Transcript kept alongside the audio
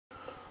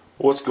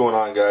What's going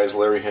on, guys?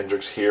 Larry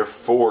Hendrix here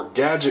for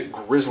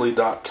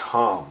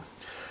GadgetGrizzly.com,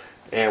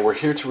 and we're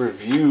here to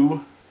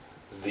review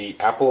the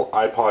Apple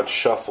iPod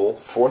Shuffle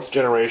 4th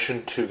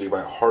generation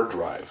 2GB hard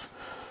drive.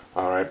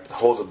 Alright,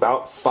 holds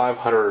about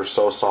 500 or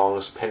so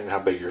songs, depending on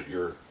how big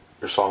your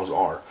songs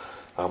are.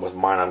 With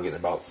mine, I'm getting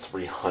about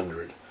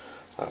 300,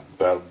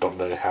 but I don't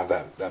really have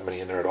that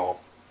many in there at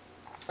all.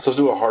 So let's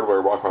do a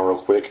hardware walk around real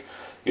quick.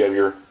 You have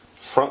your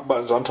front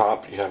buttons on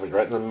top, you have it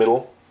right in the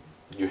middle,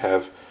 you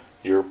have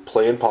your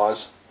play and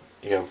pause,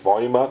 you have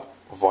volume up,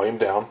 volume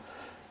down,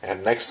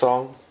 and next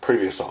song,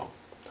 previous song.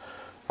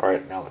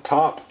 Alright, now on the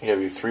top, you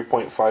have your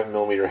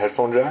 3.5mm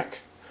headphone jack.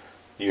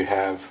 You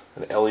have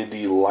an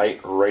LED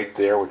light right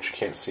there, which you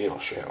can't see. I'll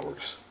show you how it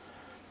works.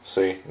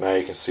 See, now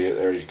you can see it.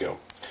 There you go.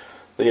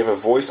 Then you have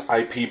a voice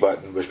IP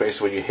button, which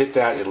basically when you hit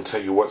that, it'll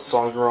tell you what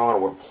song you're on, or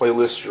what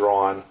playlist you're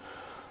on,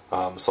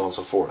 so on and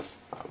so forth.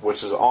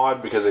 Which is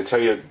odd because they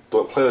tell you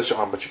what playlist you're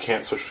on, but you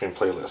can't switch between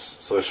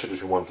playlists. So there should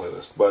just be one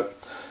playlist, but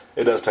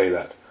it does tell you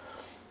that.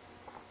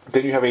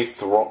 Then you have a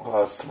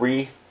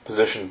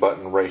 3-position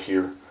button right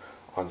here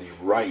on the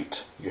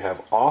right. You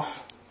have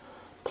off,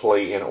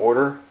 play in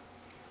order,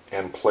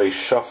 and play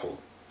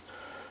shuffle.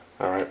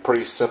 Alright,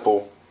 pretty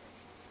simple,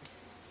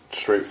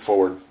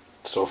 straightforward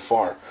so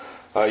far.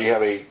 You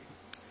have a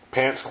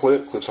pants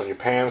clip, clips on your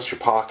pants, your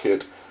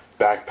pocket,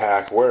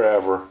 backpack,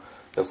 wherever.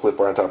 It'll clip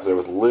right on top of there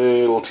with a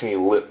little teeny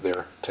lip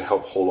there to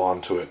help hold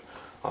on to it.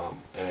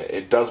 And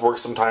it does work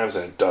sometimes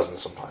and it doesn't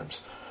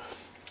sometimes.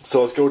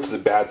 So let's go to the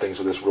bad things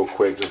with this real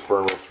quick, just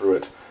burn right through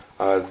it.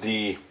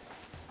 The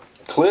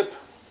clip,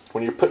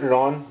 when you're putting it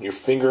on, your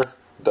finger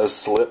does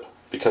slip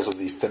because of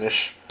the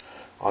finish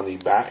on the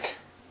back.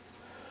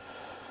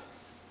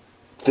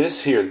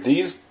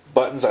 These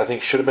buttons I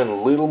think should have been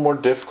a little more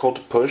difficult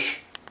to push.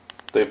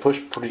 They push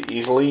pretty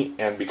easily,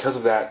 and because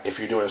of that, if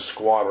you're doing a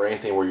squat or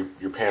anything where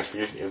your pants,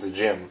 if you're at the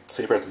gym,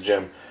 say if you're at the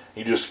gym,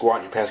 you do a squat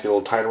and your pants get a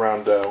little tight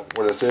around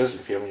where this is,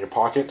 if you have it in your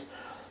pocket,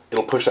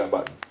 it'll push that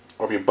button.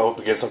 Or if you bump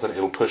against something,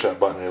 it'll push that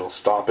button, it'll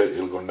stop it,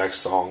 it'll go next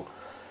song,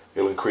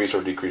 it'll increase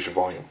or decrease your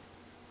volume.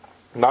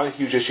 Not a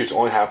huge issue, it's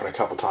only happened a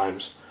couple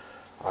times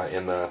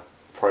in the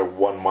probably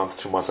 1 month,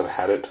 2 months I've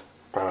had it,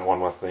 probably 1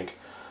 month I think.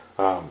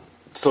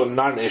 So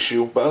not an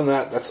issue, but other than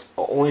that, that's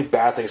the only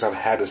bad things I've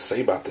had to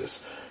say about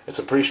this. It's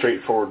a pretty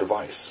straightforward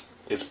device.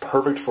 It's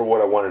perfect for what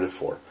I wanted it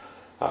for.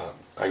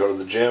 I go to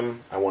the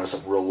gym, I wanted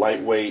something real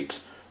lightweight,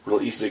 real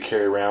easy to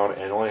carry around,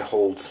 and only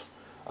holds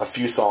a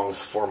few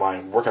songs for my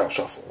workout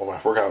shuffle, or my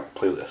workout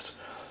playlist.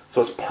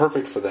 So it's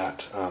perfect for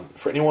that.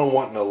 For anyone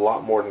wanting a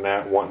lot more than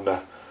that, wanting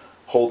to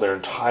hold their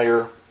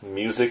entire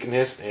music in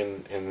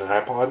an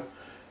iPod,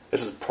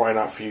 this is probably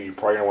not for you. You're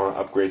probably going to want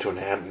to upgrade to a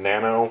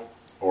Nano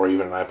or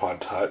even an iPod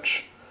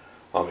Touch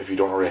if you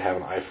don't already have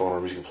an iPhone or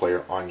music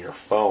player on your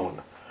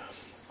phone.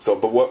 So,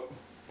 but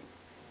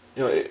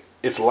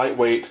it's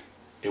lightweight.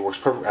 It works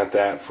perfect at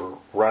that for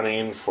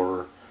running,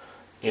 for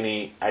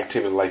any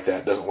activity like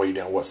that. It doesn't weigh you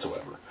down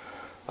whatsoever.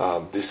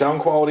 The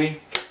sound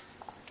quality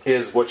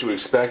is what you would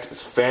expect.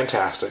 It's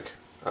fantastic.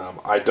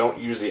 I don't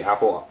use the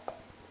Apple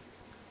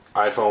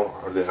iPhone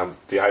or the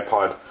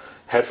iPod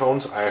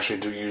headphones. I actually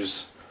do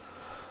use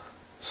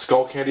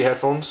Skull Candy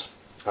headphones,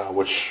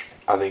 which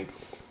I think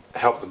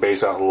help the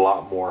bass out a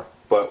lot more.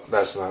 But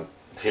that's not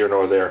here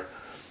nor there.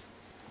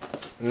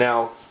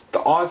 Now,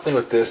 the odd thing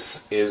with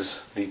this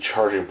is the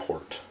charging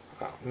port.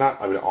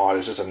 Odd,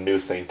 it's just a new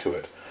thing to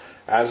it.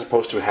 As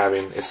opposed to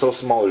having, it's so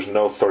small there's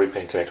no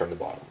 30-pin connector on the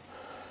bottom.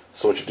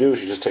 So what you do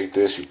is you just take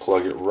this, you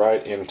plug it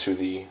right into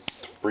the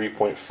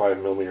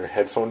 3.5mm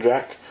headphone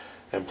jack,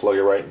 and plug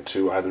it right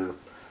into either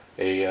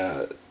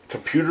a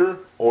computer,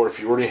 or if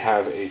you already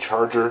have a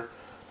charger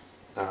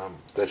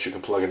that you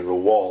can plug into the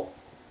wall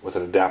with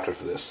an adapter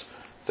for this,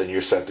 then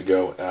you're set to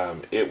go.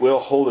 It will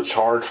hold a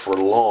charge for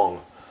a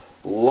long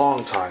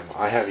time.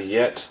 I have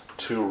yet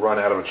to run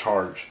out of a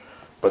charge,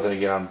 but then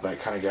again, I'm that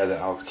kind of guy that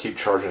I'll keep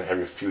charging it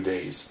every few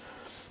days,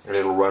 and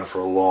it'll run for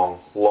a long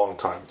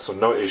time. So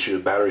no issue.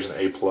 The battery's an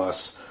A+.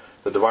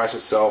 The device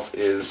itself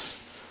is,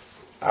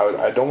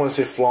 I don't want to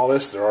say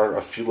flawless. There are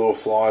a few little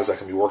flaws that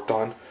can be worked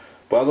on,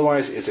 but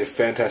otherwise, it's a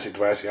fantastic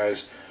device,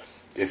 guys.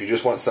 If you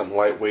just want something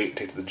lightweight,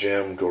 take to the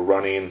gym, go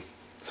running,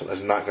 something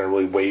that's not going to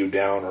really weigh you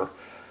down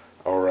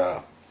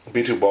or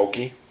be too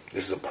bulky,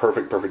 this is a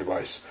perfect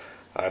device.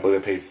 I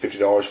believe I paid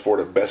 $50 for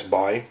it at Best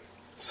Buy.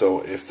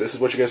 So if this is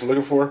what you guys are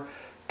looking for,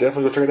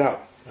 definitely go check it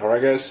out.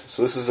 Alright, guys,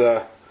 so this is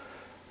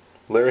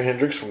Larry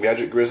Hendrix from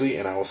Gadget Grizzly,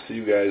 and I will see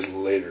you guys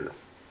later.